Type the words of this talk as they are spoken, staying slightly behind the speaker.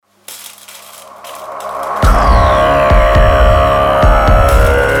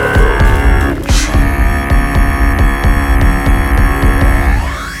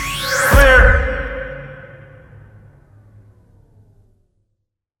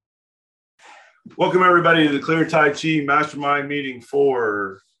Welcome everybody to the Clear Tai Chi Mastermind meeting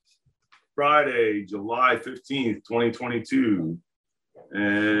for Friday, July 15th, 2022.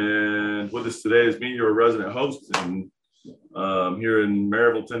 And with us today is me, your resident host, and here in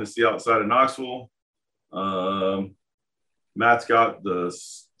Maryville, Tennessee, outside of Knoxville. Matt's got the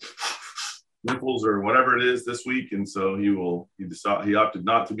nipples or whatever it is this week, and so he opted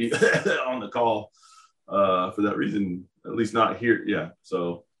not to be on the call for that reason, at least not here. Yeah,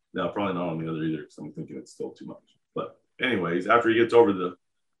 so no, probably not on the other either, because I'm thinking it's still too much. But anyways, after he gets over the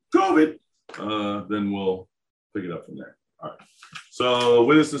COVID, then we'll pick it up from there. All right. So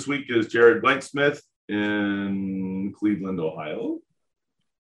with us this week is Jared Blanksmith in Cleveland, Ohio.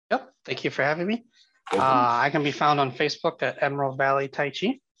 Yep. Thank you for having me. I can be found on Facebook at Emerald Valley Tai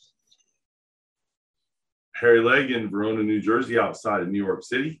Chi. Harry Legg in Verona, New Jersey, outside of New York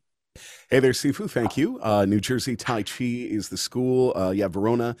City. Hey there, Sifu. Thank you. New Jersey Tai Chi is the school.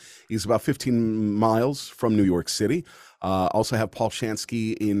 Verona is about 15 miles from New York City. Also have Paul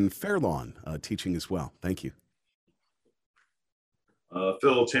Shansky in Fairlawn teaching as well. Thank you.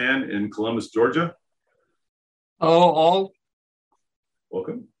 Phil Chan in Columbus, Georgia. Hello, all.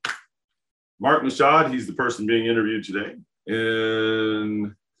 Welcome. Mark Michaud, he's the person being interviewed today.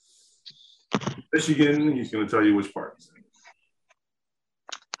 In Michigan, he's going to tell you which part.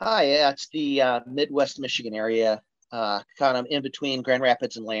 Hi, yeah, it's the Midwest Michigan area, kind of in between Grand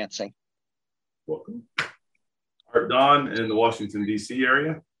Rapids and Lansing. Welcome. Art Don in the Washington, D.C.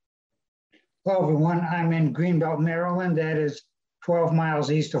 area. Hello, everyone. I'm in Greenbelt, Maryland. That is 12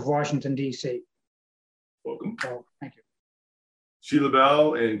 miles east of Washington, D.C. Welcome. So, thank you. Sheila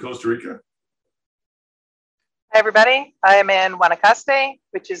Bell in Costa Rica. Hi, everybody. I am in Guanacaste,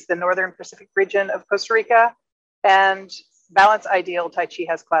 which is the northern Pacific region of Costa Rica. And Balance Ideal Tai Chi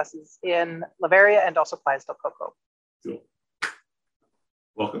has classes in Lavaria and also Playas del Coco. Cool.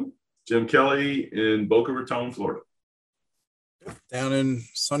 Welcome. Jim Kelly in Boca Raton, Florida. Down in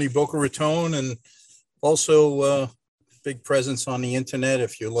sunny Boca Raton, and also big presence on the internet.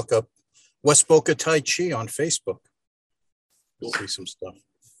 If you look up West Boca Tai Chi on Facebook, you'll see some stuff.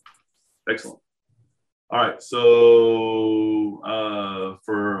 Excellent. All right. So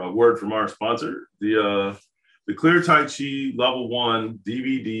for a word from our sponsor, the Clear Tai Chi Level 1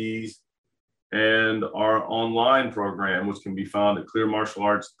 DVDs and our online program, which can be found at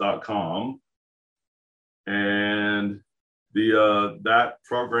clearmartialarts.com. And that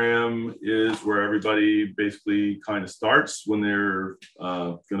program is where everybody basically kind of starts when they're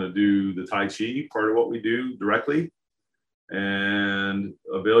going to do the Tai Chi, part of what we do directly. And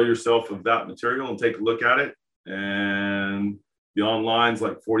avail yourself of that material and take a look at it. And the online's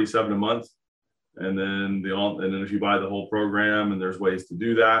like $47 a month. And then if you buy the whole program, and there's ways to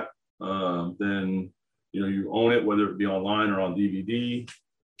do that, then you own it, whether it be online or on DVD.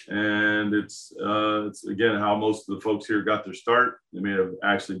 And it's again how most of the folks here got their start. They may have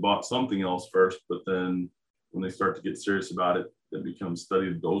actually bought something else first, but then when they start to get serious about it, they become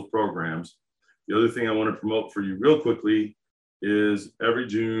studied those programs. The other thing I want to promote for you real quickly is every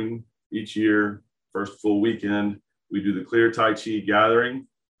June each year, first full weekend, we do the Clear Tai Chi Gathering.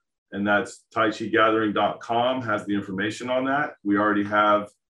 And that's taichigathering.com has the information on that. We already have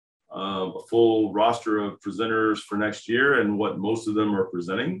a full roster of presenters for next year and what most of them are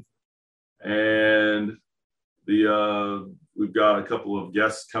presenting. And we've got a couple of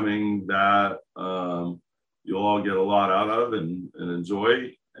guests coming that you'll all get a lot out of and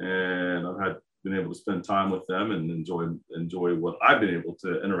enjoy. And I've been able to spend time with them and enjoy what I've been able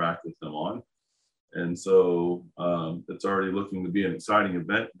to interact with them on. And so it's already looking to be an exciting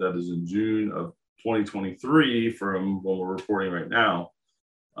event that is in June of 2023 from when we're recording right now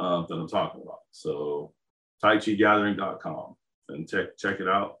that I'm talking about. So taichigathering.com and check it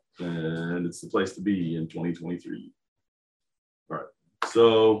out. And it's the place to be in 2023. All right.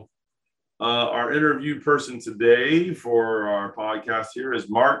 So our interview person today for our podcast here is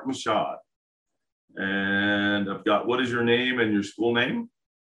Mark Michaud. And I've got, what is your name and your school name?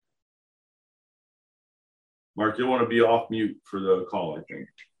 Mark, you'll want to be off mute for the call, I think.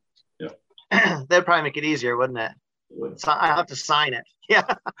 Yeah. That'd probably make it easier, wouldn't it? So I have to sign it.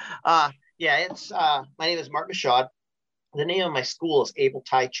 Yeah. It's my name is Mark Michaud. The name of my school is Able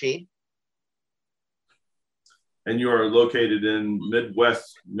Tai Chi. And you are located in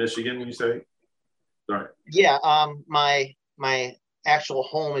Midwest Michigan, you say? Sorry. Yeah. My actual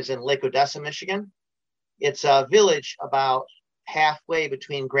home is in Lake Odessa, Michigan. It's a village about halfway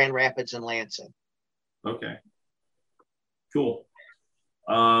between Grand Rapids and Lansing. Okay, cool.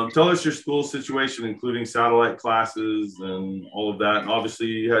 Tell us your school situation, including satellite classes and all of that. And obviously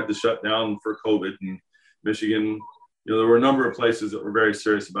you had to shut down for COVID in Michigan. there were a number of places that were very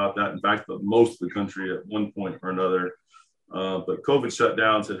serious about that. In fact, most of the country at one point or another. But COVID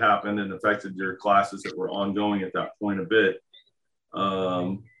shutdowns had happened and affected your classes that were ongoing at that point a bit.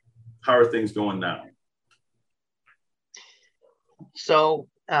 How are things going now? So,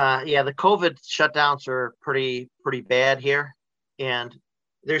 yeah, the COVID shutdowns are pretty bad here. And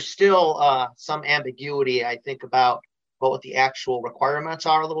there's still some ambiguity, I think, about what the actual requirements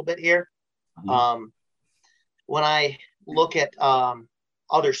are a little bit here. Mm-hmm. When I look at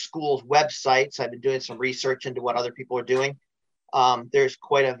other schools' websites, I've been doing some research into what other people are doing. There's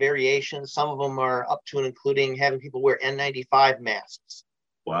quite a variation. Some of them are up to and including having people wear N95 masks.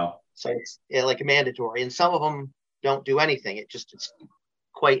 Wow. So it's like mandatory. And some of them don't do anything. It's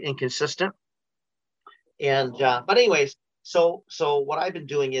quite inconsistent. And, but anyways, so what I've been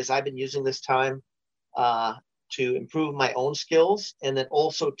doing is I've been using this time to improve my own skills. And then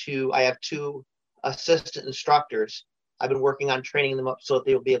also I have 2 assistant instructors. I've been working on training them up so that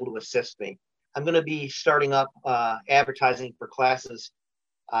they will be able to assist me. I'm going to be starting up advertising for classes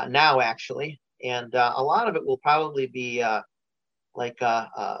now, actually. And a lot of it will probably be to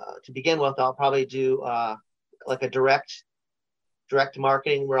begin with, I'll probably do like a direct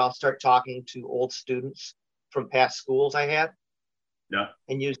marketing where I'll start talking to old students from past schools I had. Yeah.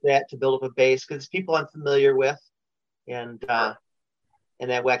 And use that to build up a base because it's people I'm familiar with. And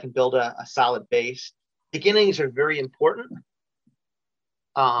that way I can build a solid base. Beginnings are very important.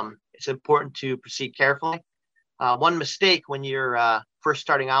 It's important to proceed carefully. One mistake when you're first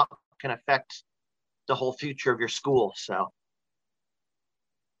starting out can affect the whole future of your school. So.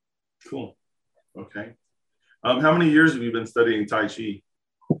 Cool. Okay. How many years have you been studying Tai Chi?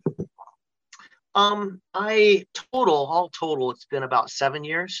 All total, it's been about 7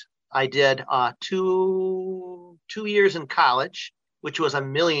 years. I did 2 years in college, which was a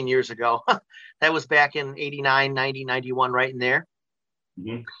million years ago. That was back in 89, 90, 91, right in there.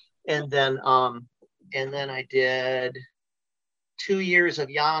 Mm-hmm. And then I did 2 years of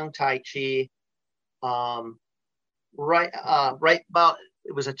Yang Tai Chi. Right about,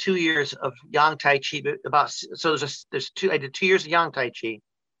 it was 2 years of Yang Tai Chi, I did 2 years of Yang Tai Chi.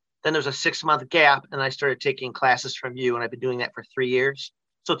 Then there's a 6-month gap, and I started taking classes from you, and I've been doing that for 3 years.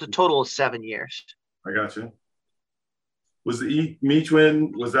 So it's a total of 7 years. I got you. Was the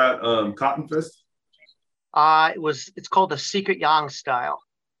Michaud, was that Cotton Fist? It's called the Secret Yang style.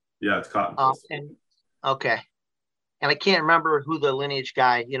 Yeah, it's Cotton Fist. Okay. And I can't remember who the lineage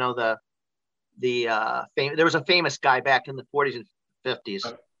guy, there was a famous guy back in the 40s and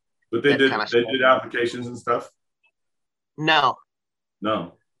 50s. But they did applications and stuff? No.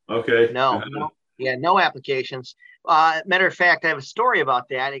 Okay. No. Yeah, no applications. Matter of fact, I have a story about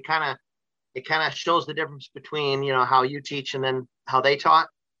that. It kind of shows the difference between, how you teach and then how they taught.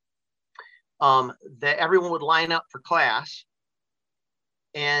 That everyone would line up for class,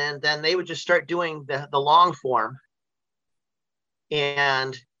 and then they would just start doing the long form,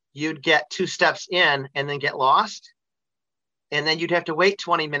 and you'd get 2 steps in and then get lost, and then you'd have to wait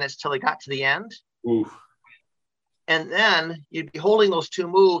 20 minutes till they got to the end. Oof. And then you'd be holding those 2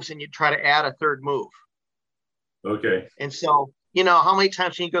 moves and you'd try to add a 3rd move. Okay. And so, how many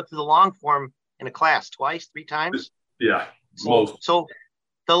times can you go through the long form in a class? Twice, 3 times? Yeah, most. So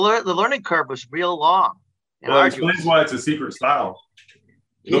the learning curve was real long. Well, it explains why it's a secret style.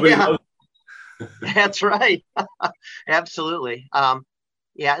 Nobody knows. That's right. Absolutely.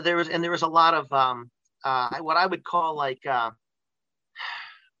 There was a lot of what I would call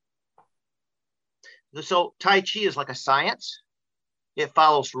so Tai Chi is like a science. It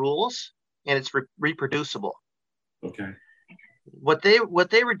follows rules and it's reproducible. Okay. What they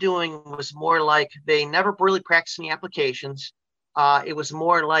were doing was more like they never really practiced any applications. It was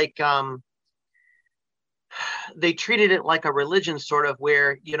more like they treated it like a religion, sort of,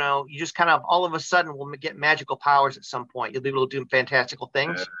 where you just kind of all of a sudden will get magical powers at some point. You'll be able to do fantastical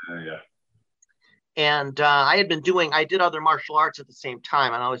things. Yeah. And I did other martial arts at the same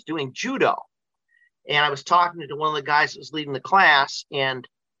time, and I was doing judo. And I was talking to one of the guys that was leading the class, and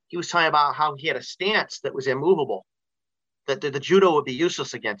he was talking about how he had a stance that was immovable, that the judo would be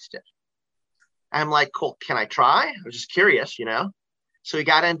useless against it. I'm like, cool, can I try? I was just curious, So he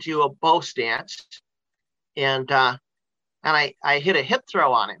got into a bow stance, and I hit a hip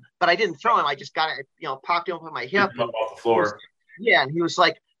throw on him, but I didn't throw him. I just got it, popped him up with my hip. Off the floor. And he was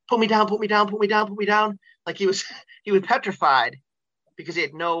like, put me down, put me down, put me down, put me down. Like he was petrified because he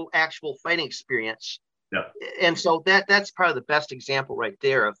had no actual fighting experience. Yeah. And so that's probably the best example right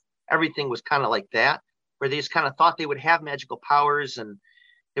there of everything was kind of like that, where they just kind of thought they would have magical powers, and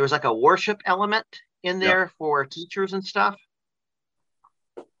there was like a worship element in there for teachers and stuff.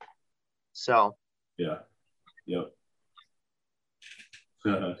 So. Yeah. Yep.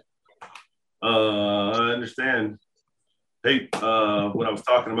 I understand. Hey, when I was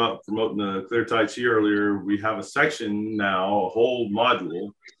talking about promoting the Clear Tai Chi earlier, we have a section now, a whole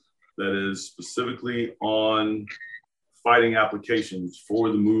module that is specifically on fighting applications for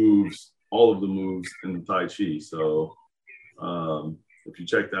the moves, all of the moves in the Tai Chi. So if you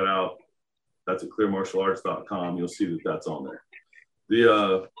check that out, that's at clearmartialarts.com. You'll see that that's on there.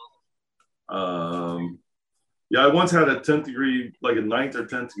 Yeah, I once had a 10th degree, like a 9th or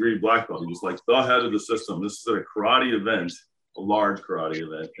 10th degree black belt. He was like the head of the system. This is a karate event, a large karate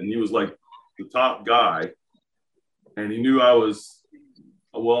event. And he was like the top guy. And he knew I was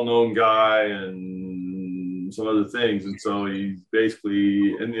a well-known guy and some other things. And so he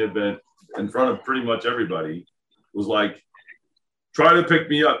basically, in the event, in front of pretty much everybody, was like, try to pick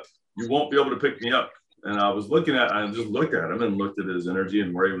me up. You won't be able to pick me up. And I just looked at him and looked at his energy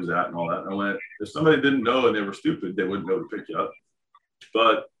and where he was at and all that. And I went, if somebody didn't know and they were stupid, they wouldn't be able to pick you up.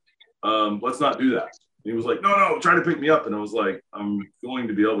 But let's not do that. And he was like, no, try to pick me up. And I was like, I'm going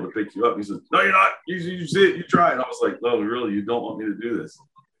to be able to pick you up. He said, no, you're not. You see it, you try. And I was like, no, really, you don't want me to do this.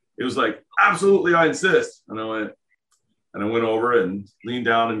 He was like, absolutely, I insist. And I went over and leaned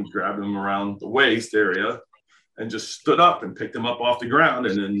down and grabbed him around the waist area and just stood up and picked him up off the ground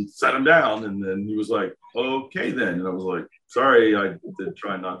and then set him down. And then he was like, okay, then. And I was like, sorry, I did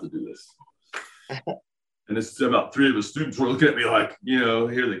try not to do this. And it's about 3 of his students were looking at me like,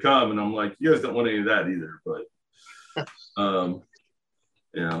 here they come. And I'm like, you guys don't want any of that either. But,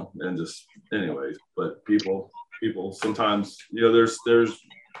 and just anyways, but people sometimes, there's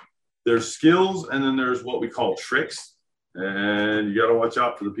skills and then there's what we call tricks. And you got to watch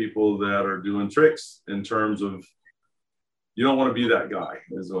out for the people that are doing tricks in terms of, you don't want to be that guy,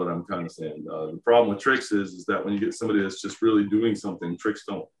 is what I'm kind of saying. The problem with tricks is that when you get somebody that's just really doing something, tricks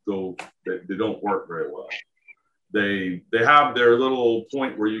don't go, they don't work very well. They have their little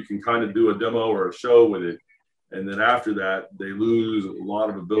point where you can kind of do a demo or a show with it. And then after that, they lose a lot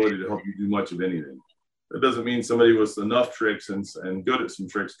of ability to help you do much of anything. That doesn't mean somebody with enough tricks and good at some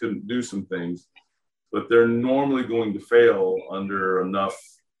tricks couldn't do some things, but they're normally going to fail under enough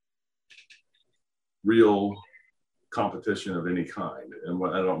real competition of any kind. And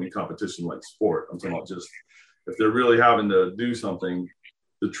I don't mean competition like sport. I'm talking about just if they're really having to do something,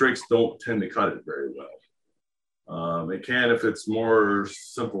 the tricks don't tend to cut it very well. It can if it's more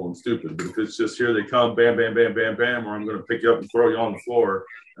simple and stupid, but if it's just here they come, bam, bam, bam, bam, bam, or I'm going to pick you up and throw you on the floor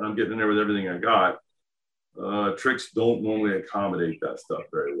and I'm getting in there with everything I got, tricks don't normally accommodate that stuff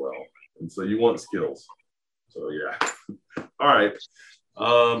very well. And so you want skills. So yeah. All right.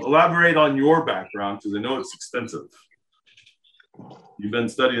 Elaborate on your background because I know it's extensive. You've been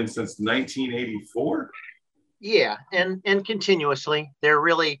studying since 1984? Yeah, and continuously. There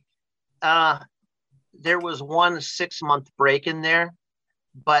was one 6-month break in there,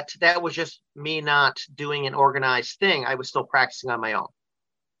 but that was just me not doing an organized thing. I was still practicing on my own.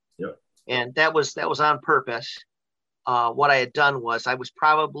 Yep. And that was on purpose. What I had done was I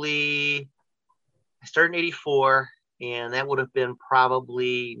started in 84, and that would have been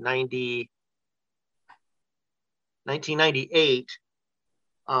probably 1998.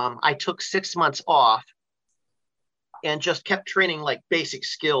 I took 6 months off and just kept training like basic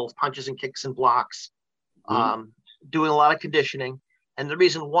skills, punches and kicks and blocks, doing a lot of conditioning. And the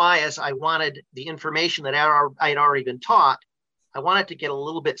reason why is I wanted the information that I had already been taught, I wanted to get a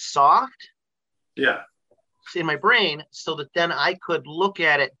little bit soft in my brain so that then I could look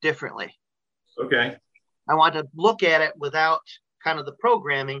at it differently. Okay. I wanted to look at it without kind of the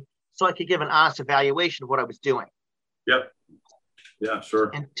programming so I could give an honest evaluation of what I was doing. Yep. Yeah, sure.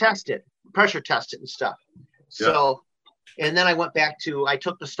 And test it, pressure test it and stuff. Yep. So, and then I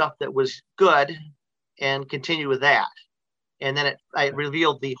took the stuff that was good and continued with that. And then I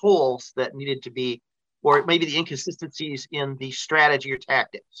revealed the holes that needed to be, or maybe the inconsistencies in the strategy or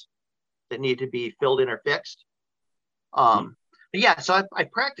tactics that need to be filled in or fixed. But yeah, so I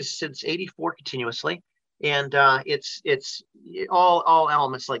practiced since 84 continuously. And it's all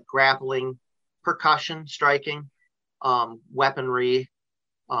elements like grappling, percussion, striking, weaponry,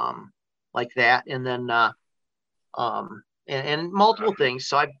 like that. And then, and multiple things.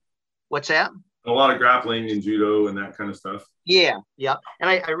 So what's that? A lot of grappling and judo and that kind of stuff. Yeah. Yeah. And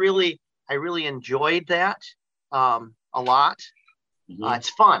I really enjoyed that a lot. It's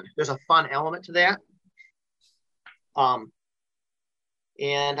fun. There's a fun element to that.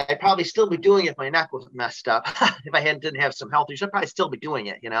 And I'd probably still be doing it if my neck wasn't messed up. If I didn't have some health issues, I'd probably still be doing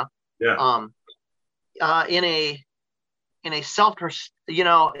it, Yeah. In a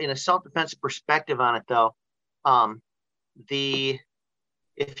self-defense perspective on it though, if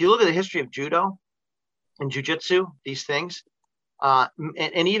you look at the history of judo and jujitsu, these things,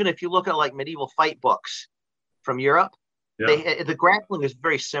 And even if you look at like medieval fight books from Europe, the grappling is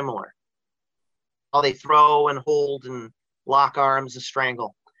very similar. How they throw and hold and lock arms and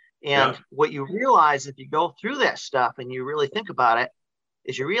strangle. And what you realize if you go through that stuff and you really think about it,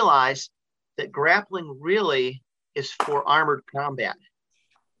 is you realize that grappling really is for armored combat.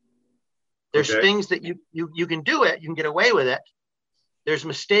 There's things that you can do it, you can get away with it. There's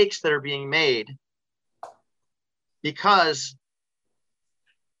mistakes that are being made because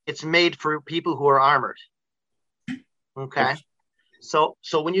it's made for people who are armored. Okay. So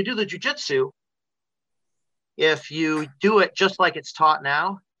when you do the jujitsu, if you do it just like it's taught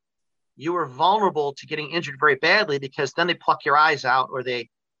now, you are vulnerable to getting injured very badly, because then they pluck your eyes out, or they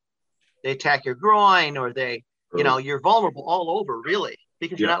attack your groin, or you're vulnerable all over, really,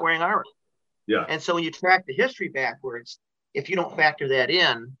 because you're not wearing armor. Yeah. And so when you track the history backwards, if you don't factor that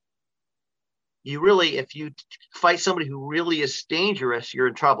in, if you fight somebody who really is dangerous, you're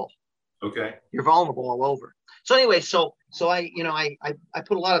in trouble. Okay. You're vulnerable all over. So anyway, so I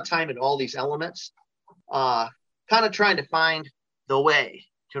put a lot of time into all these elements, kind of trying to find the way.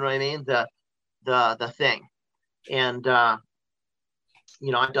 Do you know what I mean? The thing. And I've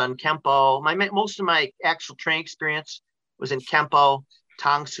done Kempo. Most of my actual training experience was in Kempo,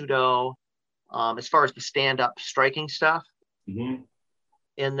 Tang Sudo, as far as the stand-up striking stuff. Mm-hmm.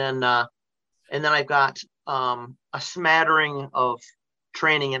 And then I've got a smattering of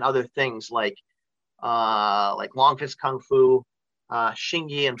training in other things like long fist kung fu,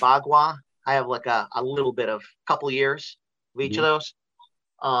 Xingyi and Bagua. I have like a little bit of couple years of each of those.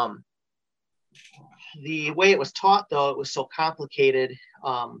 The way it was taught, though, it was so complicated.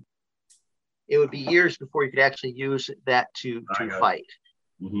 It would be years before you could actually use that to fight.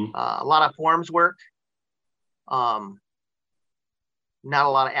 Mm-hmm. A lot of forms work, not a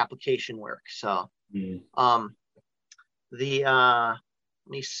lot of application work. So, let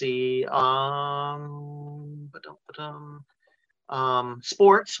me see.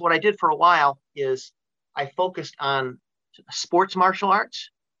 Sports. What I did for a while is I focused on sports martial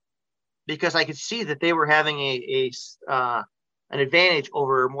arts, because I could see that they were having an advantage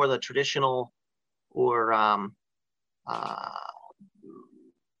over more the traditional, or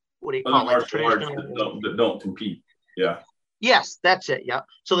what do you call it? Martial arts that don't compete. Yeah. Yes, that's it. Yeah.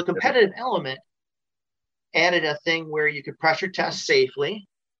 So the competitive element added a thing where you could pressure test safely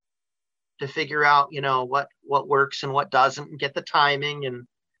to figure out, what works and what doesn't, and get the timing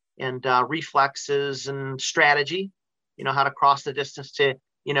and reflexes and strategy, how to cross the distance to,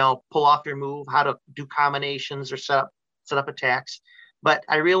 pull off your move, how to do combinations or set up attacks. But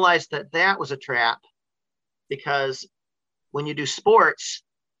I realized that was a trap, because when you do sports,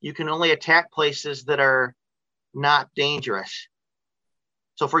 you can only attack places that are not dangerous.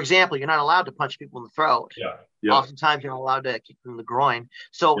 So, for example, you're not allowed to punch people in the throat. Yeah. Oftentimes, you're not allowed to kick them in the groin.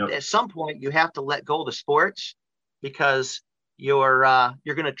 So, at some point, you have to let go of the sports, because you're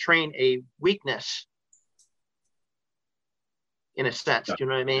going to train a weakness, in a sense. Do you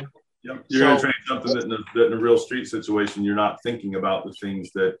know what I mean? Yeah. You're going to train something that in a real street situation, you're not thinking about the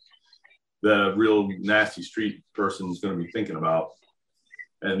things that a real nasty street person is going to be thinking about.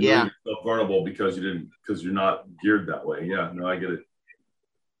 And leave yourself vulnerable because you're not geared that way. Yeah, no, I get it.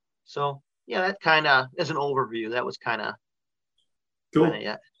 So that kind of is an overview. That was kind of cool.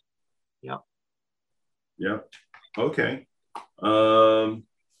 Yeah. Yeah. Okay. You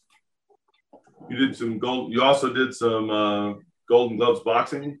did some gold. You also did some Golden Gloves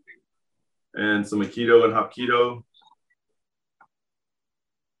boxing and some Aikido and Hapkido.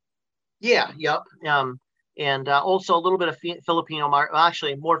 Yeah. Yep. And also a little bit of Filipino,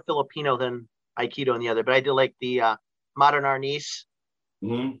 actually more Filipino than Aikido and the other, but I did like the modern arnis.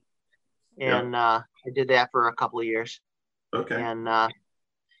 Mm-hmm. And I did that for a couple of years. Okay. And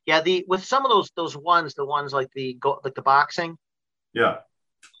with some of those ones, the ones like the boxing. Yeah.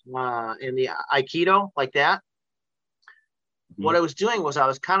 And the Aikido, like that. Mm-hmm. What I was doing was I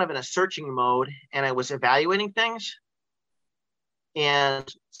was kind of in a searching mode, and I was evaluating things. And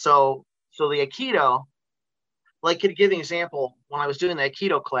so the Aikido, like, to give you an example, when I was doing the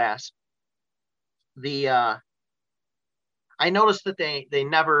Aikido class, I noticed that they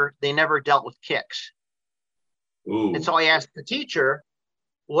never dealt with kicks. Ooh. And so I asked the teacher,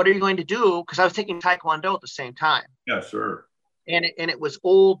 what are you going to do? Because I was taking Taekwondo at the same time. Yeah, sure. And it was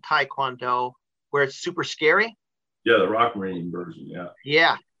old Taekwondo, where it's super scary. Yeah, the Rock Marine version. Yeah.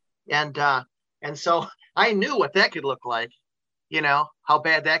 Yeah. And so I knew what that could look like, how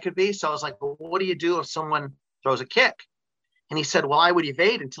bad that could be. So I was like, well, what do you do if someone throws a kick? And he said, well, I would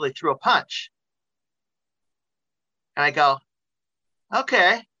evade until they threw a punch. And I go,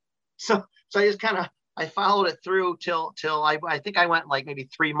 okay. So I just kind of I followed it through till I think I went like maybe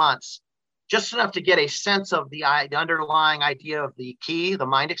 3 months, just enough to get a sense of the underlying idea of the key, the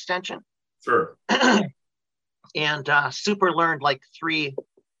mind extension. Sure. And super learned like three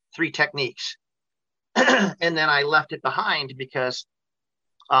techniques. And then I left it behind because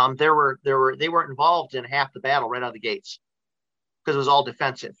they weren't involved in half the battle right out of the gates because it was all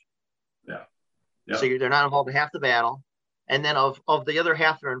defensive. Yeah. So they're not involved in half the battle. And then of the other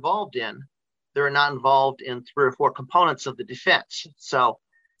half they're involved in, they're not involved in 3 or 4 components of the defense. So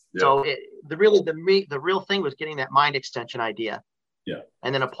the real thing was getting that mind extension idea. Yeah.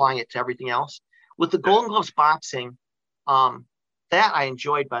 And then applying it to everything else. With the Golden Gloves boxing, that I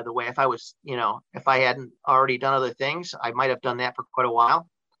enjoyed, by the way. If I hadn't already done other things, I might have done that for quite a while.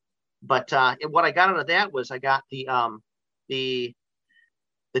 But what I got out of that was I got the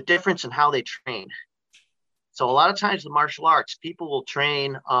difference in how they train. So a lot of times the martial arts, people will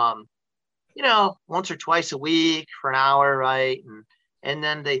train, once or twice a week for an hour, right? And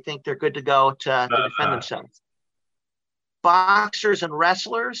then they think they're good to go to defend themselves. Boxers and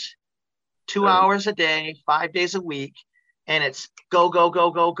wrestlers, 2 hours a day, 5 days a week, and it's go, go,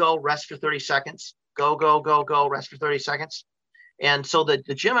 go, go, go, rest for 30 seconds, go, go, go, go, rest for 30 seconds. And so the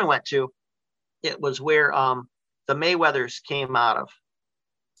gym I went to, it was where the Mayweathers came out of,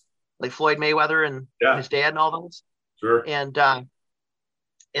 like Floyd Mayweather and his dad and all those. Sure.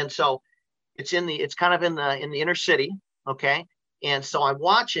 And so it's kind of in the inner city, okay? And so I'm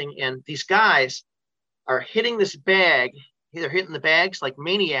watching, and these guys are hitting this bag. They're hitting the bags like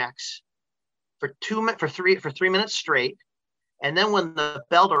maniacs for 3 minutes straight. And then when the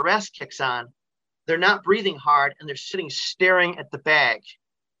bell to rest kicks on, they're not breathing hard and they're sitting staring at the bag.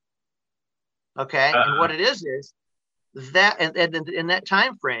 Okay. And what it is that, and in that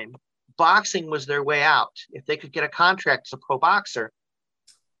time frame, boxing was their way out. If they could get a contract as a pro boxer,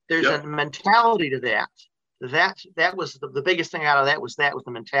 there's a mentality to that. That was the biggest thing out of that was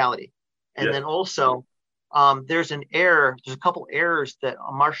the mentality. And then also there's a couple errors that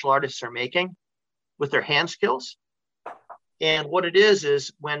martial artists are making with their hand skills. And what it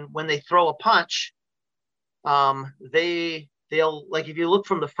is when they throw a punch, they'll, like, if you look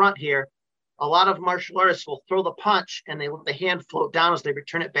from the front here, a lot of martial artists will throw the punch and they let the hand float down as they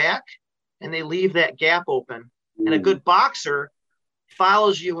return it back, and they leave that gap open. Ooh. And a good boxer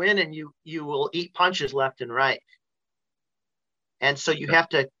follows you in, and you will eat punches left and right. And so you have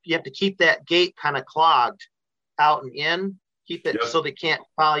to keep that gate kind of clogged out and in, keep it so they can't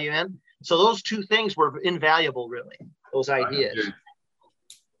follow you in. So those 2 things were invaluable, really, those ideas.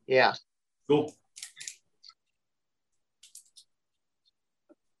 Yeah. Cool.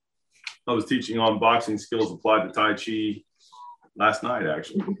 I was teaching on boxing skills applied to Tai Chi last night,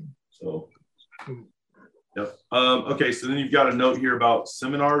 actually. So, yep. Okay, so then you've got a note here about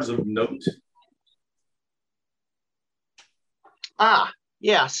seminars of note.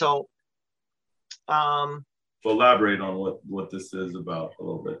 Yeah. So, elaborate on what this is about a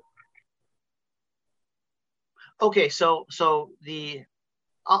little bit. Okay, so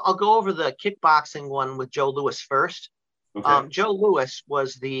I'll go over the kickboxing one with Joe Louis first. Okay. Joe Louis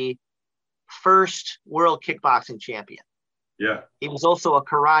was the first world kickboxing champion. Yeah. He was also a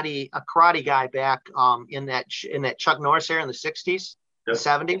karate guy back in that Chuck Norris era in the 60s, the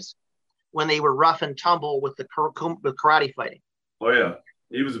 70s, when they were rough and tumble with the karate fighting. Oh yeah.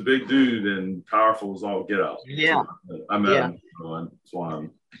 He was a big dude and powerful as all get out. Yeah. So I met him. That's why I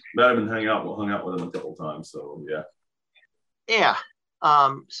met him and hung out with him a couple of times. So yeah. Yeah.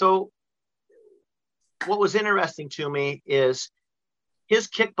 So what was interesting to me is his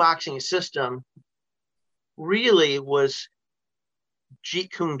kickboxing system really was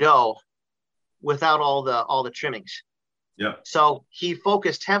Jeet Kune Do without all the trimmings. Yeah. So he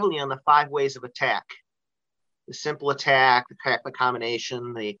focused heavily on the 5 ways of attack. The simple attack, the attack by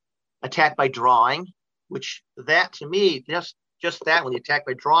combination, the attack by drawing, which that to me, just that when the attack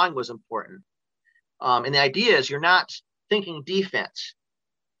by drawing was important. And the idea is you're not thinking defense.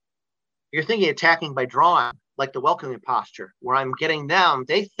 You're thinking attacking by drawing, like the welcoming posture, where I'm getting them.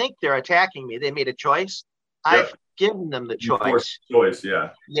 They think they're attacking me. They made a choice. I've given them the choice.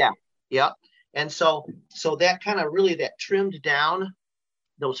 Yeah. Yeah. Yeah. And so that kind of really that trimmed down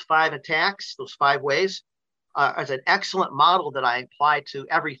those 5 attacks, those 5 ways, as an excellent model that I apply to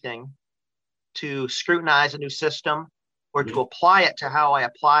everything, to scrutinize a new system or to apply it to how I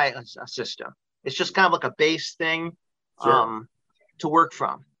apply a system. It's just kind of like a base thing to work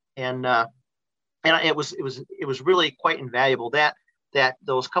from. And it was really quite invaluable that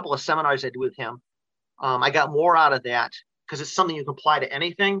those couple of seminars I did with him. I got more out of that because it's something you can apply to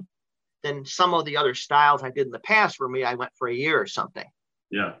anything than some of the other styles I did in the past. For me, I went for a year or something.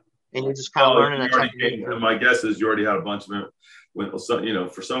 Yeah. and you're just kind of learning a technique. My guess is you already had a bunch of it.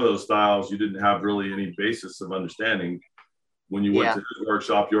 For some of those styles, you didn't have really any basis of understanding. When you went to his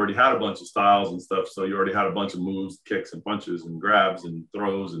workshop, you already had a bunch of styles and stuff. So you already had a bunch of moves, kicks and punches and grabs and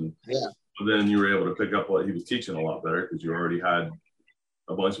throws. And then you were able to pick up what he was teaching a lot better because you already had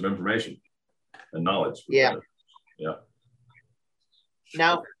a bunch of information and knowledge. Yeah. Yeah.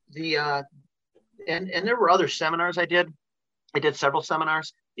 Now, and there were other seminars I did. I did several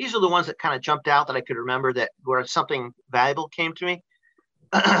seminars. These are the ones that kind of jumped out that I could remember that where something valuable came to me.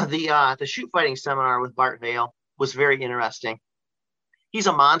 The shoot fighting seminar with Bart Vale was very interesting. He's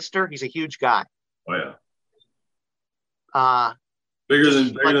a monster. He's a huge guy. Oh yeah. Bigger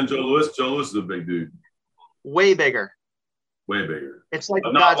than Joe Louis. Joe Louis is a big dude. Way bigger. Way bigger. It's like a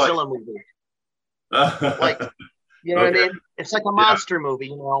Godzilla movie. Like, you know what I mean? It's like a monster movie,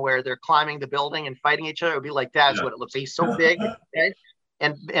 where they're climbing the building and fighting each other. It would be like that is what it looks like. He's so big. Okay?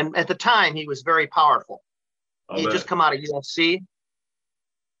 And at the time, he was very powerful. He had just come out of UFC.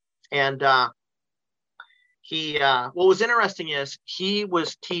 And what was interesting is he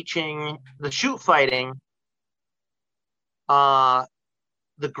was teaching the shoot fighting. The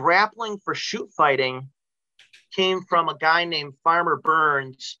grappling for shoot fighting came from a guy named Farmer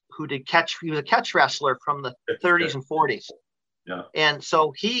Burns, who he was a catch wrestler from the 30s and 40s. Yeah. And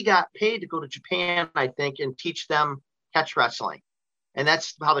so he got paid to go to Japan, I think, and teach them catch wrestling. And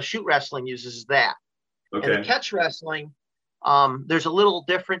that's how the shoot wrestling uses that. Okay. And the catch wrestling, there's a little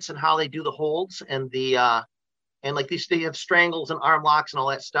difference in how they do the holds and and like these, they have strangles and arm locks and all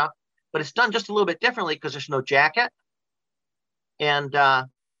that stuff, but it's done just a little bit differently because there's no jacket. And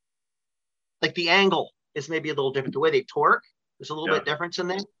like the angle is maybe a little different. The way they torque, there's a little bit difference in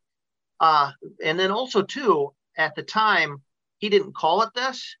there. And then also too, at the time, he didn't call it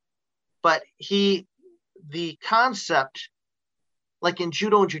this, but the concept, like in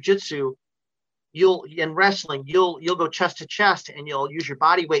judo and jiu-jitsu, in wrestling, you'll go chest to chest and you'll use your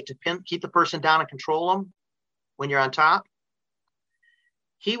body weight to keep the person down and control them when you're on top.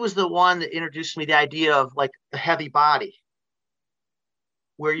 He was the one that introduced me the idea of like the heavy body,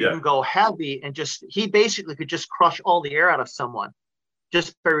 where you can go heavy and he basically could just crush all the air out of someone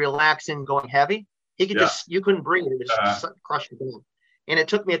just by relaxing, going heavy. He could you couldn't breathe, it just crush you down. And it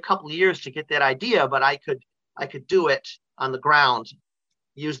took me a couple of years to get that idea, but I could do it on the ground,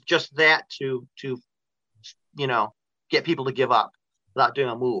 use just that to get people to give up without doing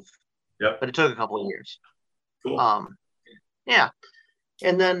a move. Yep. But it took a couple of years. Cool. Yeah.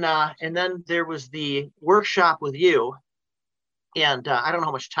 And then there was the workshop with you. And I don't know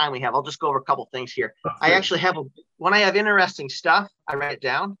how much time we have. I'll just go over a couple things here. I actually have when I have interesting stuff, I write it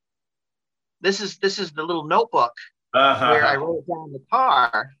down. This is the little notebook where I wrote it down in the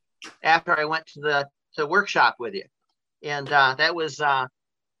car after I went to the workshop with you. And that was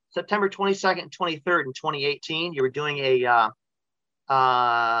September 22nd and 23rd in 2018. You were doing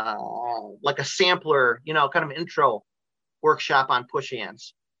like a sampler, kind of intro workshop on push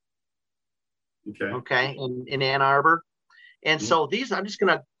hands. Okay. In Ann Arbor. And so I'm just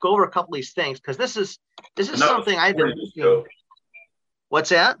going to go over a couple of these things because this is something I've been doing. What's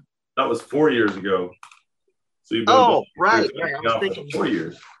that? That was 4 years ago. So you've been right. I was thinking 4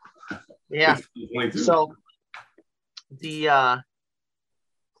 years. Yeah. So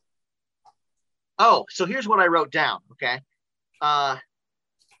so here's what I wrote down. Okay.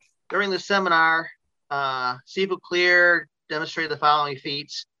 During the seminar, Sifu Clear demonstrated the following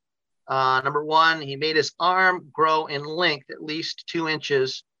feats. Number one, he made his arm grow in length at least 2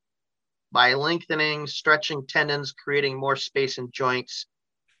 inches by lengthening, stretching tendons, creating more space in joints,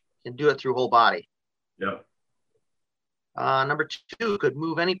 and do it through whole body. Yep. Number two, could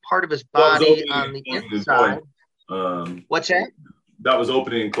move any part of his body on the inside. What's that? That was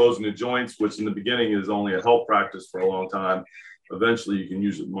opening and closing the joints, which in the beginning is only a health practice for a long time. Eventually, you can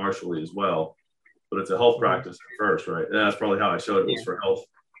use it martially as well, but it's a health practice at first, right? And that's probably how I showed it was for health.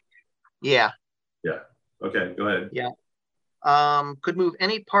 Yeah. Yeah. Okay, go ahead. Yeah. Could move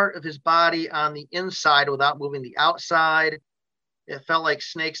any part of his body on the inside without moving the outside. It felt like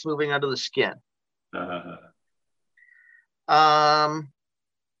snakes moving under the skin.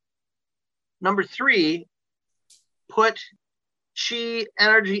 Number three, put chi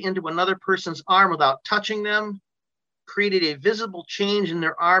energy into another person's arm without touching them, created a visible change in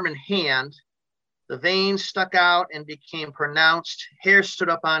their arm and hand. The veins stuck out and became pronounced. Hair stood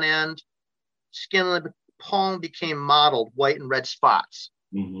up on end. Skin on the palm became mottled, white and red spots.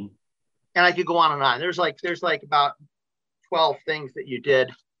 Mm-hmm. And I could go on and on. There's like about 12 things that you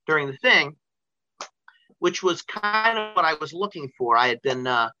did during the thing, which was kind of what I was looking for. I had been,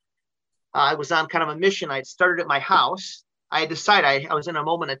 I was on kind of a mission. I had started at my house. I decided I was in a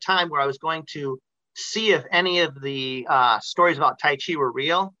moment of time where I was going to see if any of the stories about Tai Chi were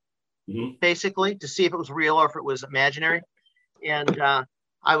real, basically, to see if it was real or if it was imaginary. And I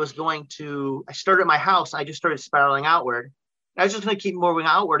started at my house. I just started spiraling outward. I was just going to keep moving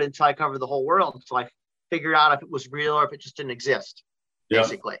outward until I covered the whole world, until I figured out if it was real or if it just didn't exist,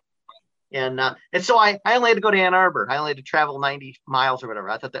 basically. And so I only had to go to Ann Arbor. I only had to travel 90 miles or whatever.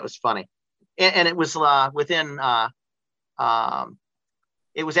 I thought that was funny. And it was within,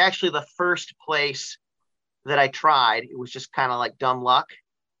 it was actually the first place that I tried. It was just kind of like dumb luck.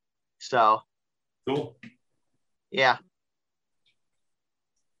 So, cool. Yeah.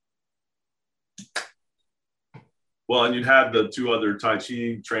 Well, and you had the 2 other Tai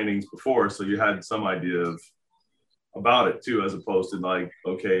Chi trainings before, so you had some idea about it too, as opposed to like,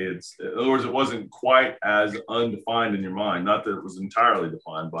 okay, in other words, it wasn't quite as undefined in your mind. Not that it was entirely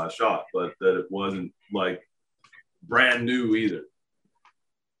defined by a shot, but that it wasn't like brand new either.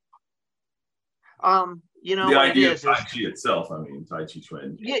 The idea of Tai Chi itself, I mean, Tai Chi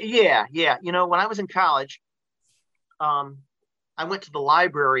training. Yeah. When I was in college, I went to the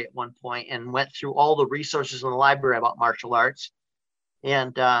library at one point and went through all the resources in the library about martial arts.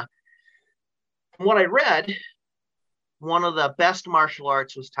 And from what I read, one of the best martial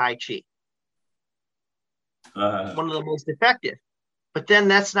arts was Tai Chi. One of the most effective. But then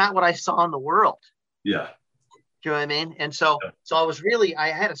that's not what I saw in the world. Yeah. Do you know what I mean? And so I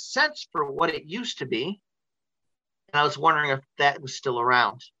had a sense for what it used to be. And I was wondering if that was still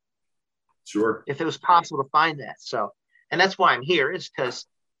around. Sure. If it was possible to find that. So, and that's why I'm here, is because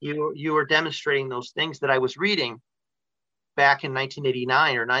you were demonstrating those things that I was reading back in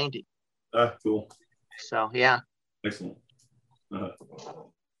 1989 or 90. Cool. So, yeah. Excellent.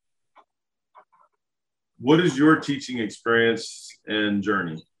 What is your teaching experience and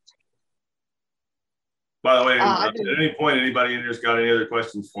journey? By the way, at any point, anybody in here's got any other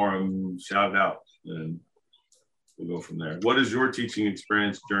questions for him, shout it out, and we'll go from there. What is your teaching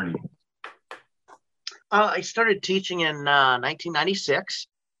experience journey? I started teaching in 1996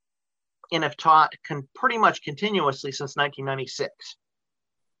 and have taught pretty much continuously since 1996.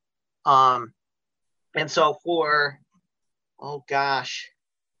 And so for, oh gosh,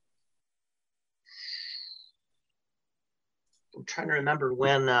 I'm trying to remember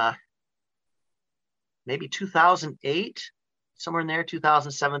when, maybe 2008, somewhere in there,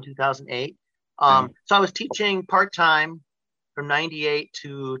 2007, 2008. So I was teaching part-time from 98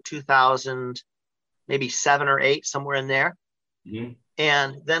 to 2000, maybe 7 or 8, somewhere in there. Mm-hmm.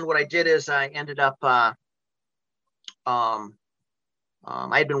 And then what I did is I ended up, I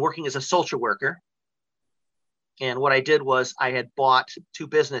had been working as a social worker. And what I did was I had bought 2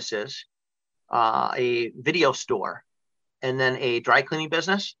 businesses, a video store and then a dry cleaning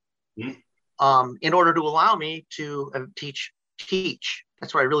business, in order to allow me to teach.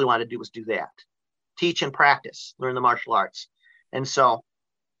 That's what I really wanted to do, was do that. Teach and practice, learn the martial arts. And so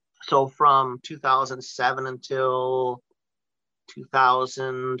from 2007 until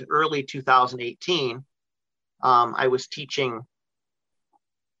early 2018, I was teaching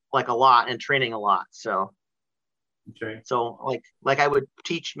like a lot and training a lot. So, okay. So like I would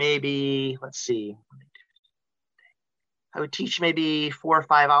teach maybe, let's see, I would teach maybe 4 or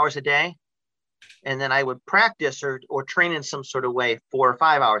 5 hours a day. And then I would practice or train in some sort of way 4 or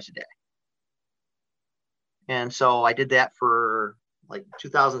 5 hours a day. And so I did that for like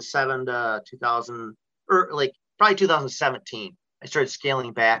 2007 to 2000, or like probably 2017. I started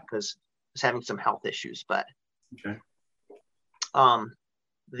scaling back because I was having some health issues, but. Okay.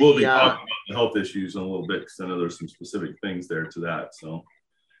 We'll be talking about the health issues in a little bit, because I know there's some specific things there to that. So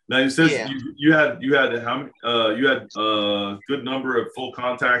now it says you had a good number of full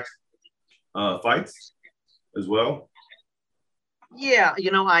contact fights as well. Yeah,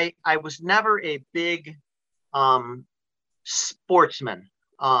 I was never a big sportsman.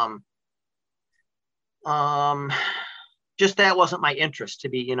 Just that wasn't my interest, to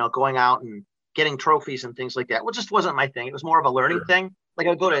be, going out and getting trophies and things like that. Well, just wasn't my thing. It was more of a learning thing. Like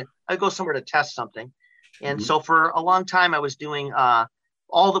I'd go somewhere to test something. And so for a long time I was doing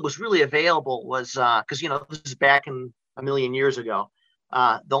all that was really available was because this is back in a million years ago.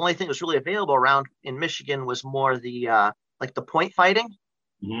 The only thing that was really available around in Michigan was more the like the point fighting,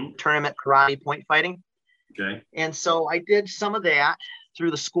 tournament karate point fighting. Okay. And so I did some of that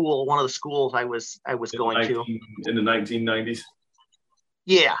through the school, one of the schools I was going to. In the 1990s?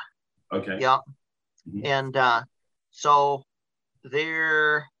 Yeah. Okay. Yeah. And so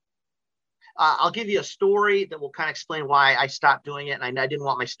there, I'll give you a story that will kind of explain why I stopped doing it, and I didn't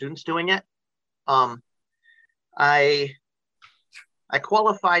want my students doing it. I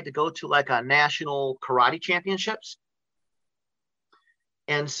qualified to go to like a national karate championships,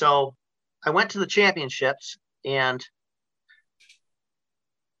 And so I went to the championships, and,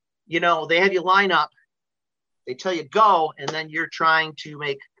 you know, they have you line up, they tell you go, and then you're trying to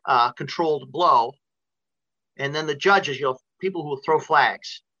make a controlled blow. And then the judges, people who will throw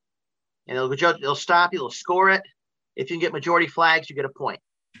flags, and they'll stop you, they'll score it. If you can get majority flags, you get a point.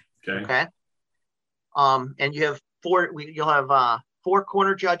 Okay. And you have you'll have 4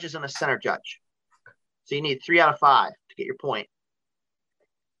 corner judges and a center judge. So you need 3 out of 5 to get your point.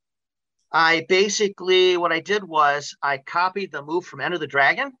 What I did was I copied the move from Enter the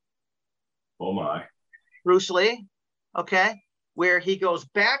Dragon. Oh my. Bruce Lee. Okay. Where he goes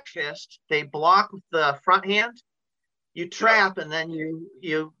back fist, they block with the front hand, you trap, and then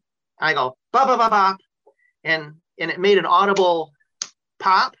I go bop bop bop bop, and it made an audible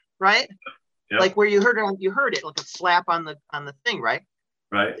pop, right? Yep. Like where you heard it like a slap on the thing, right?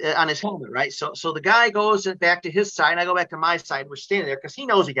 Right. On his helmet, right? So the guy goes back to his side, and I go back to my side. We're standing there because he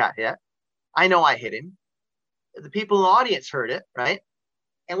knows he got hit. I know I hit him. The people in the audience heard it, right?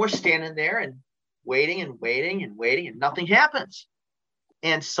 And we're standing there and waiting and waiting and waiting, and nothing happens.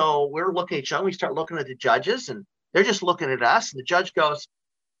 And so we're looking at each other. We start looking at the judges, and they're just looking at us. And the judge goes,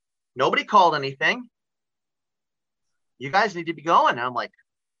 "Nobody called anything. You guys need to be going." And I'm like,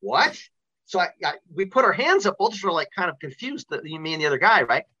 "What?" So we put our hands up. Both were like kind of confused, me and the other guy,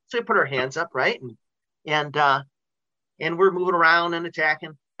 right? So we put our hands up, right? And we're moving around and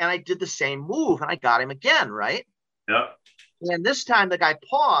attacking. And I did the same move, and I got him again, right? Yeah. And this time the guy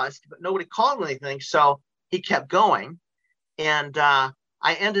paused, but nobody called anything, so he kept going. And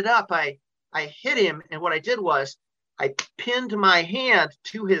I ended up, I hit him, and what I did was I pinned my hand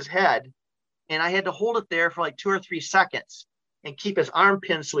to his head, and I had to hold it there for like 2 or 3 seconds and keep his arm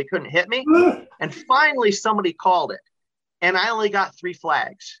pinned so he couldn't hit me. And finally somebody called it, and I only got 3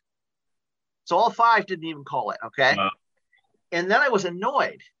 flags. So all 5 didn't even call it, okay? Wow. And then I was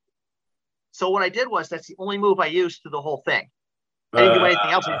annoyed. So what I did was, that's the only move I used through the whole thing. I didn't do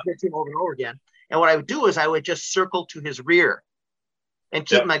anything else. I just hit him over and over again. And what I would do is I would just circle to his rear and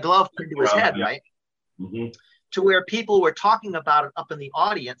keep my glove pinned to his head, right? Mm-hmm. To where people were talking about it up in the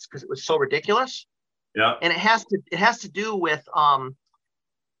audience because it was so ridiculous. Yeah. And it has to do with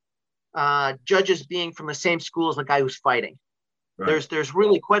judges being from the same school as the guy who's fighting. Right. There's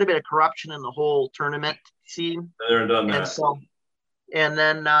really quite a bit of corruption in the whole tournament scene. They're done that. And so, and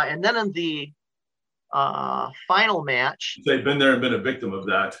then in the final match, they've been there and been a victim of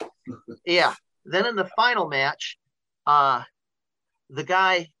that. Yeah. Then in the final match, the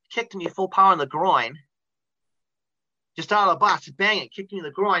guy kicked me full power in the groin, just out of the box, bang it, kicked me in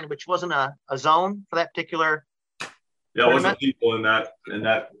the groin, which wasn't a zone for that particular. Yeah, it wasn't people in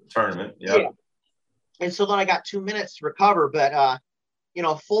that tournament. Yeah. And so then I got 2 minutes to recover, but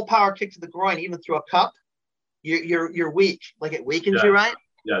full power kick to the groin, even through a cup, you're weak. Like it weakens you, right?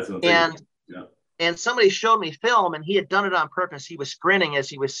 Yeah. And somebody showed me film, and he had done it on purpose. He was grinning as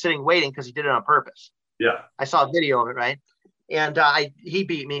he was sitting waiting because he did it on purpose. Yeah. I saw a video of it, right? And he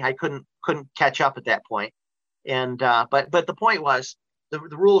beat me. I couldn't catch up at that point. And but the point was the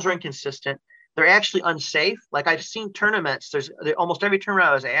rules are inconsistent. They're actually unsafe. Like I've seen tournaments. Almost every tournament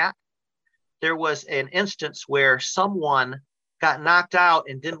I was at, there was an instance where someone got knocked out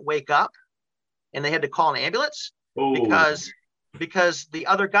and didn't wake up, and they had to call an ambulance because the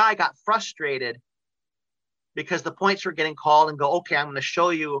other guy got frustrated because the points were getting called and go, okay, I'm going to show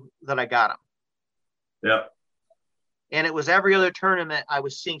you that I got him. Yeah. And it was every other tournament I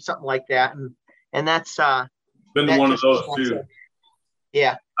was seeing something like that. And that's been one of those too.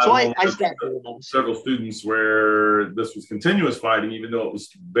 Yeah. So I started doing those. Several students where this was continuous fighting, even though it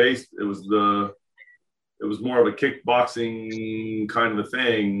was more of a kickboxing kind of a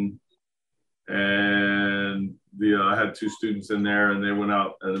thing. And I had 2 students in there, and they went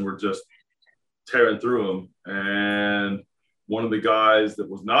out and were just tearing through them. And one of the guys that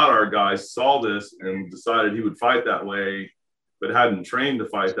was not our guy saw this and decided he would fight that way, but hadn't trained to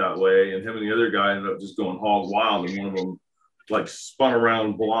fight that way. And him and the other guy ended up just going hog wild. And one of them like spun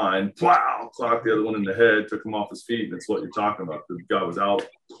around blind, plow, clocked the other one in the head, took him off his feet. And that's what you're talking about. The guy was out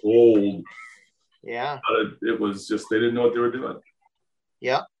cold. Yeah. But it was just, they didn't know what they were doing.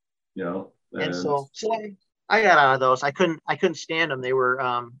 Yeah. And so I got out of those. I couldn't stand them. They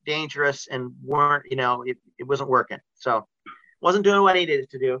were dangerous and weren't, it wasn't working. So wasn't doing what I needed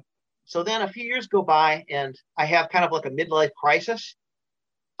to do. So then a few years go by, and I have kind of like a midlife crisis.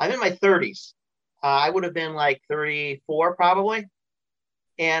 I'm in my 30s. I would have been like 34 probably.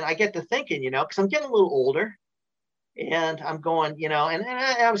 And I get to thinking, because I'm getting a little older, and I'm going, and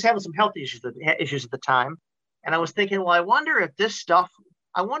I was having some health issues at the time. And I was thinking, well, I wonder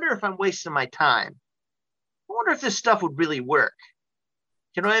if I'm wasting my time. I wonder if this stuff would really work.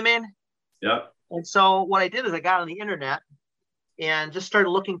 You know what I mean? Yeah. And so what I did is I got on the internet and just started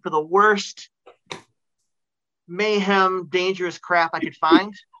looking for the worst mayhem, dangerous crap I could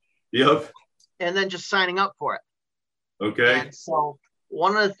find. Yep. And then just signing up for it. Okay. And so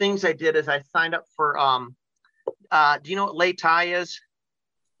one of the things I did is I signed up for, do you know what Lay Thai is?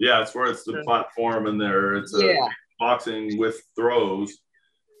 Yeah, it's where it's the platform in there. It's boxing with throws,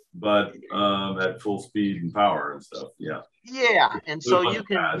 but at full speed and power and stuff. Yeah. Yeah. And so you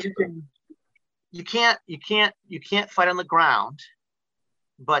can't fight on the ground,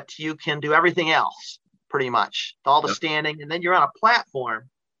 but you can do everything else pretty much. All the standing, and then you're on a platform.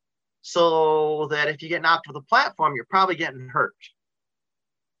 So that if you get knocked off the platform, you're probably getting hurt.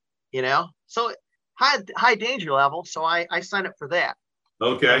 You know, so high danger level. So I signed up for that.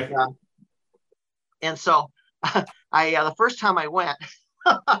 Okay. And so the first time I went,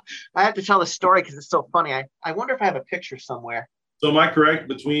 I have to tell the story because it's so funny. I wonder if I have a picture somewhere. So am I correct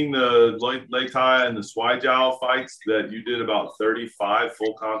between the Lay Thai and the Swai Jiao fights that you did about 35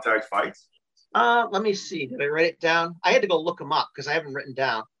 full contact fights? Let me see. Did I write it down? I had to go look them up because I haven't written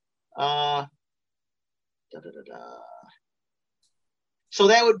down. So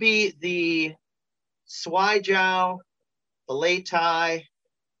that would be the Swai Jiao, the Lay Thai,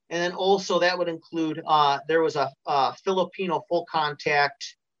 and then also that would include there was a Filipino full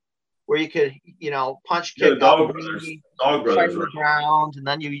contact where you could, you know, punch, kick, Dog brothers, fight on the ground, and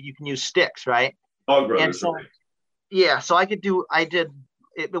then you can use sticks, right? Dog brothers. And so, yeah, so I did.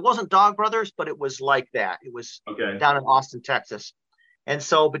 It wasn't Dog Brothers, but it was like that. It was down in Austin, Texas. And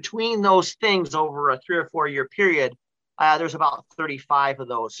so between those things over a 3 or 4 year period, there's about 35 of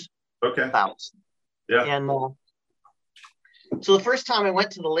those bouts. Yeah. And so the first time I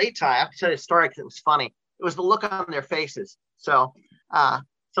went to the Lay Thai, I have to tell you a story because it was funny. It was the look on their faces. So you had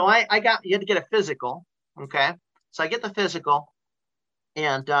to get a physical. Okay. So I get the physical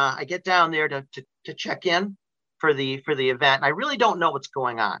and I get down there to check in for the event. And I really don't know what's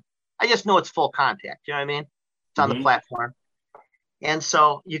going on. I just know it's full contact. You know what I mean? It's on the platform. And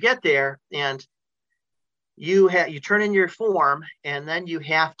so you get there and you turn in your form, and then you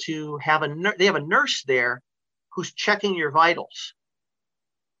have to have they have a nurse there who's checking your vitals.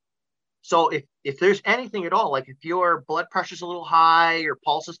 So if there's anything at all, like if your blood pressure's a little high, your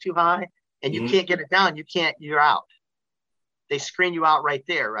pulse is too high, and you can't get it down, you're out. They screen you out right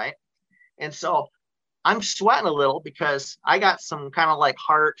there, right? And so I'm sweating a little because I got some kind of like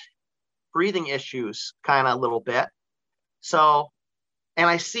heart breathing issues, kind of a little bit. So, and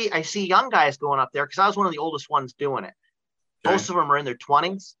I see young guys going up there because I was one of the oldest ones doing it. Okay. Most of them are in their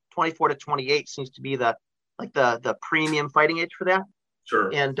 20s. 24 to 28 seems to be the premium fighting age for that. Sure.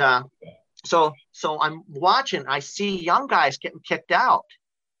 And so I'm watching. I see young guys getting kicked out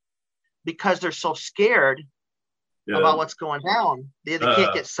because they're so scared about what's going down. They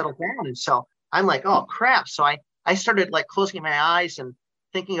can't get settled down. And so I'm like, oh crap. So I started like closing my eyes and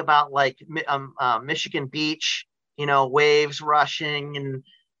thinking about like Michigan Beach, you know, waves rushing and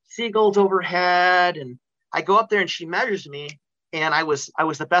seagulls overhead. And I go up there and she measures me, and I was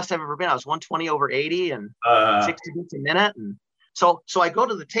the best I've ever been. I was 120 over 80 and 60 beats a minute. And so I go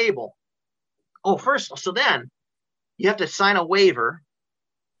to the table. So then you have to sign a waiver,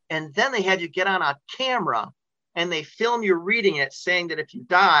 and then they have you get on a camera and they film you reading it, saying that if you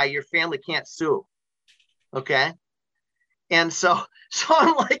die, your family can't sue. Okay. And so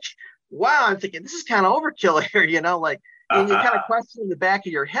I'm like, wow, I'm thinking this is kind of overkill here, you know, like, and you kind of question in the back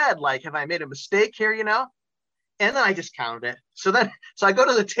of your head, like, have I made a mistake here, you know? And then I just counted it. So I go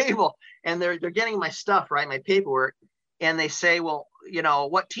to the table and they're getting my stuff, right? My paperwork. And they say, well, you know,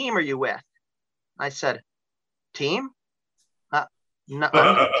 what team are you with? I said, team?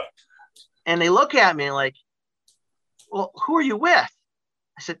 No. And they look at me like, well, who are you with?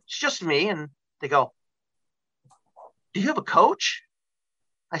 I said, it's just me. And they go, do you have a coach?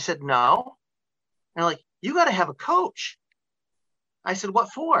 I said, no. And they're like, you got to have a coach. I said,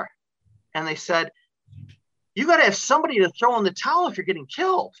 what for? And they said, you got to have somebody to throw in the towel if you're getting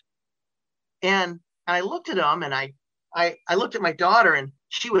killed. And I looked at them, and I looked at my daughter, and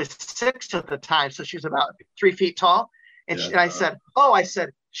she was 6 at the time. So she was about 3 feet tall. And, I said,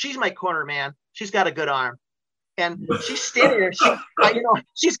 she's my corner man. She's got a good arm. And she's standing there.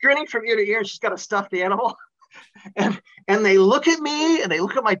 She's grinning from ear to ear, and she's got a stuffed animal. And they look at me, and they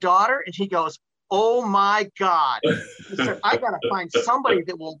look at my daughter, and he goes, oh my God. He said, I got to find somebody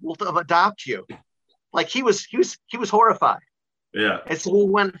that will adopt you. Like he was horrified. Yeah. And so we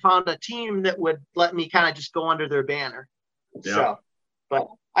went and found a team that would let me kind of just go under their banner. Yeah. So, but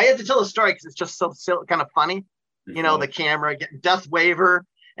I had to tell the story because it's just so kind of funny. You know, the camera getting death waiver,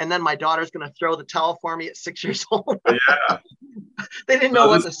 and then my daughter's going to throw the towel for me at 6 years old. Yeah. They didn't know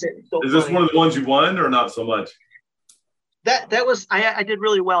what to say. So is this funny. one of the ones you won or not so much? That was I did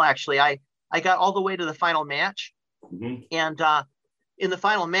really well actually. I got all the way to the final match, Mm-hmm. and in the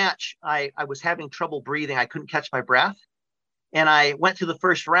final match, I was having trouble breathing. I couldn't catch my breath, and I went through the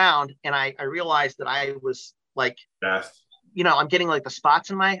first round, and I realized that I was like, Fast. I'm getting like the spots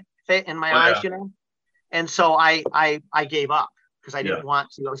in my eyes, Yeah. and so I gave up because I didn't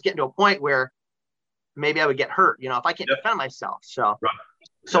want to. I was getting to a point where maybe I would get hurt, if I can't defend myself. So, Right.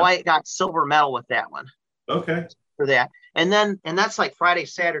 I got silver medal with that one. Okay. For that. And that's like Friday,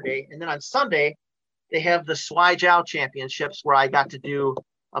 Saturday. And then on Sunday, they have the Swai Jiao championships where I got to do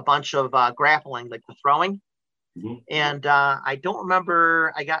a bunch of grappling, like the throwing. Mm-hmm. And I don't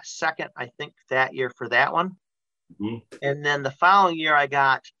remember, I got second, I think, that year for that one. Mm-hmm. And then the following year, I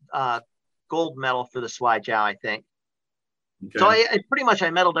got gold medal for the Swai Jiao, I think. Okay. So I pretty much I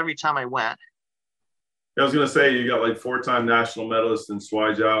medaled every time I went. I was going to say you got like 4-time national medalist in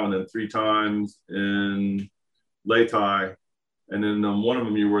Swai Jiao and then 3 times in Lei Tai. And then one of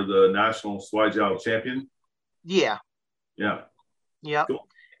them you were the national Swai Jiao champion. Yeah. Yeah. Yep. Cool.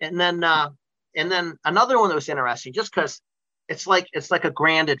 And then another one that was interesting, just because it's like a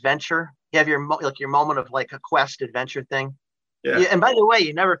grand adventure. You have your moment of like a quest adventure thing. Yeah. And by the way,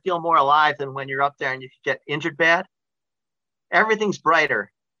 you never feel more alive than when you're up there and you get injured bad. Everything's brighter.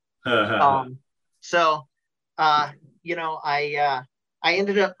 So, I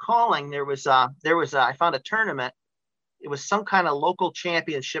ended up calling. There was I found a tournament. It was some kind of local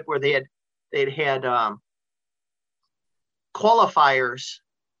championship where they'd had qualifiers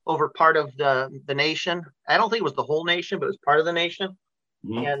over part of the nation. I don't think it was the whole nation, but it was part of the nation.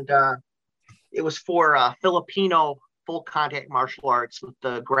 Mm-hmm. And it was for Filipino full contact martial arts with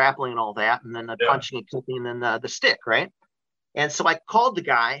the grappling and all that, and then the punching and kicking, and then the stick, right? And so I called the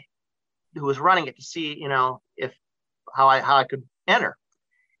guy who was running it to see, how I could enter.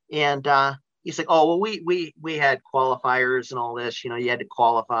 And he's like, "Oh, well, we had qualifiers and all this, you had to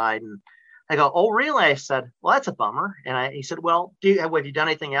qualify." And I go, "Oh, really?" I said, "Well, that's a bummer." And he said, "Well, have you done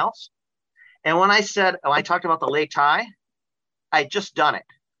anything else?" And when I talked about the Lei Tai, I just done it.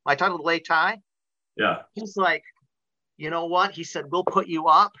 When I talked about the Lei Tai, he's like, "You know what?" He said, "We'll put you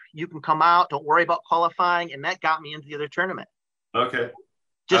up. You can come out. Don't worry about qualifying." And that got me into the other tournament. Okay.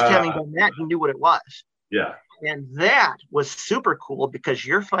 Just having done that, he knew what it was. Yeah. And that was super cool because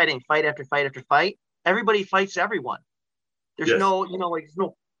you're fighting fight after fight after fight. Everybody fights everyone. There's no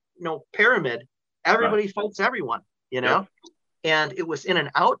pyramid. Everybody fights everyone, Yep. And it was in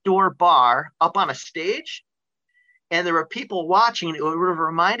an outdoor bar up on a stage. And there were people watching. It would have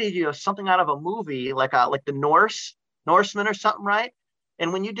reminded you of something out of a movie, like the Norseman or something, right?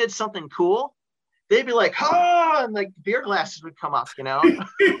 And when you did something cool, they'd be like, "Oh," and like beer glasses would come up,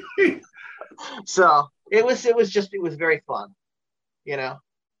 So it was very fun,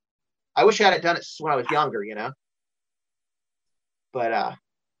 I wish I had done it when I was younger, But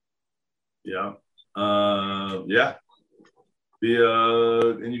yeah.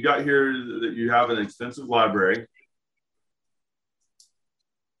 And you got here that you have an extensive library.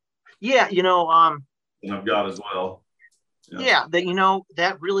 Yeah, And I've got as well. Yeah,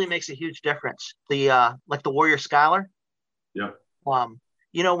 that really makes a huge difference. The like the Warrior Scholar. Yeah.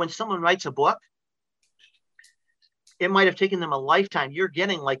 When someone writes a book, it might have taken them a lifetime. You're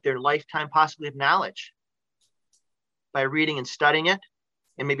getting like their lifetime possibly of knowledge by reading and studying it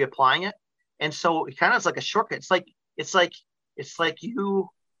and maybe applying it. And so it kind of is like a shortcut. It's like you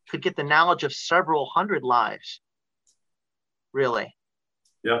could get the knowledge of several hundred lives, really.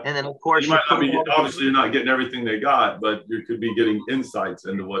 Yeah. And then of course obviously you're not getting everything they got, but you could be getting insights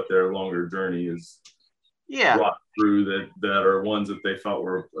into what their longer journey is. Brought through that are ones that they felt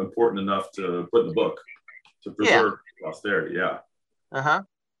were important enough to put in the book to preserve posterity. Yeah. Uh-huh.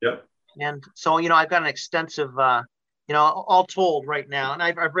 Yep. And so, I've got an extensive, all told right now, and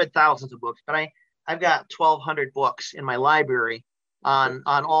I've read thousands of books, but I've got 1,200 books in my library on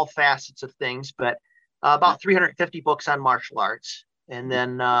all facets of things, but about 350 books on martial arts, and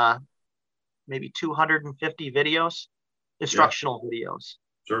then maybe 250 videos, instructional videos.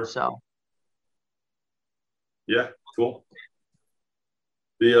 Sure. So. Yeah, cool.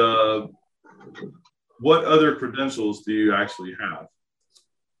 What other credentials do you actually have?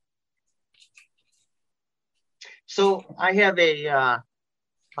 So I have a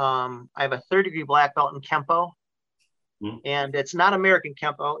 3rd-degree black belt in Kempo, and it's not American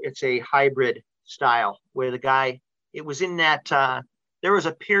Kempo. It's a hybrid style where it was in that, there was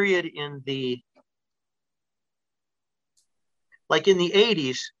a period in the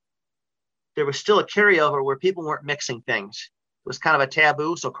 80s, there was still a carryover where people weren't mixing things. It was kind of a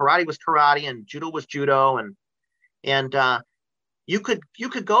taboo. So karate was karate and judo was judo. And you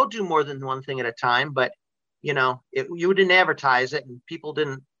could go do more than one thing at a time, but you know, you didn't advertise it and people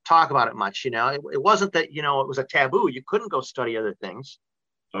didn't talk about it much. You know, it wasn't that, you know, it was a taboo. You couldn't go study other things,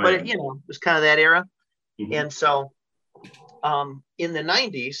 but it, you know, it was kind of that era. And so in the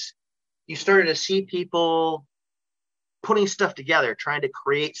 90s, you started to see people putting stuff together, trying to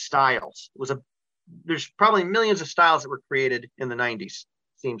create styles. There's probably millions of styles that were created in the 90s,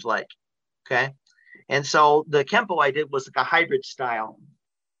 seems like. Okay. And so the Kempo I did was like a hybrid style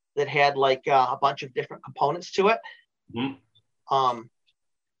that had like a bunch of different components to it.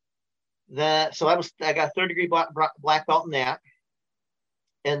 So I got a third degree black belt in that.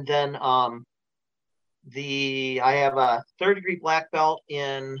 And then I have a third degree black belt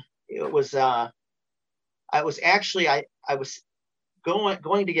in, I was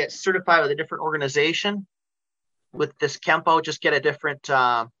going to get certified with a different organization with this Kempo, just get a different,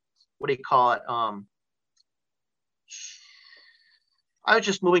 what do you call it? I was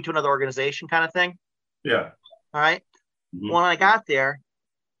just moving to another organization kind of thing. Yeah. All right. When I got there,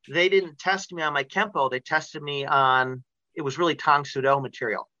 they didn't test me on my Kempo. They tested me on, it was really Tang Soo Do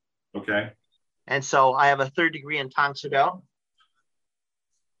material. Okay. And so I have a third degree in Tang Soo Do.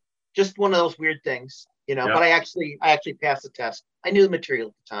 Just one of those weird things, you know, but I actually passed the test. I knew the material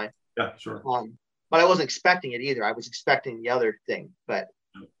at the time. Yeah, sure. But I wasn't expecting it either. I was expecting the other thing, but,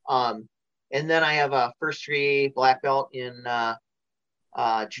 and then I have a first degree black belt in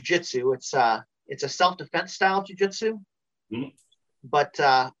jiu-jitsu. It's a self-defense style jiu-jitsu. But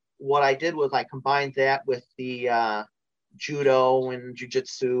what I did was I combined that with the judo and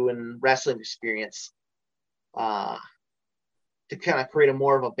jiu-jitsu and wrestling experience to kind of create a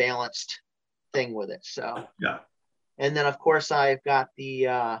more of a balanced thing with it. So yeah. And then of course I've got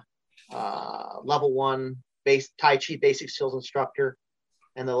the level 1 Tai Chi basic skills instructor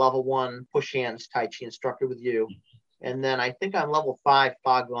and the level 1 push hands Tai Chi instructor with you. And then I think I'm level 5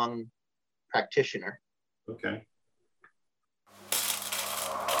 Fa Gong practitioner. Okay.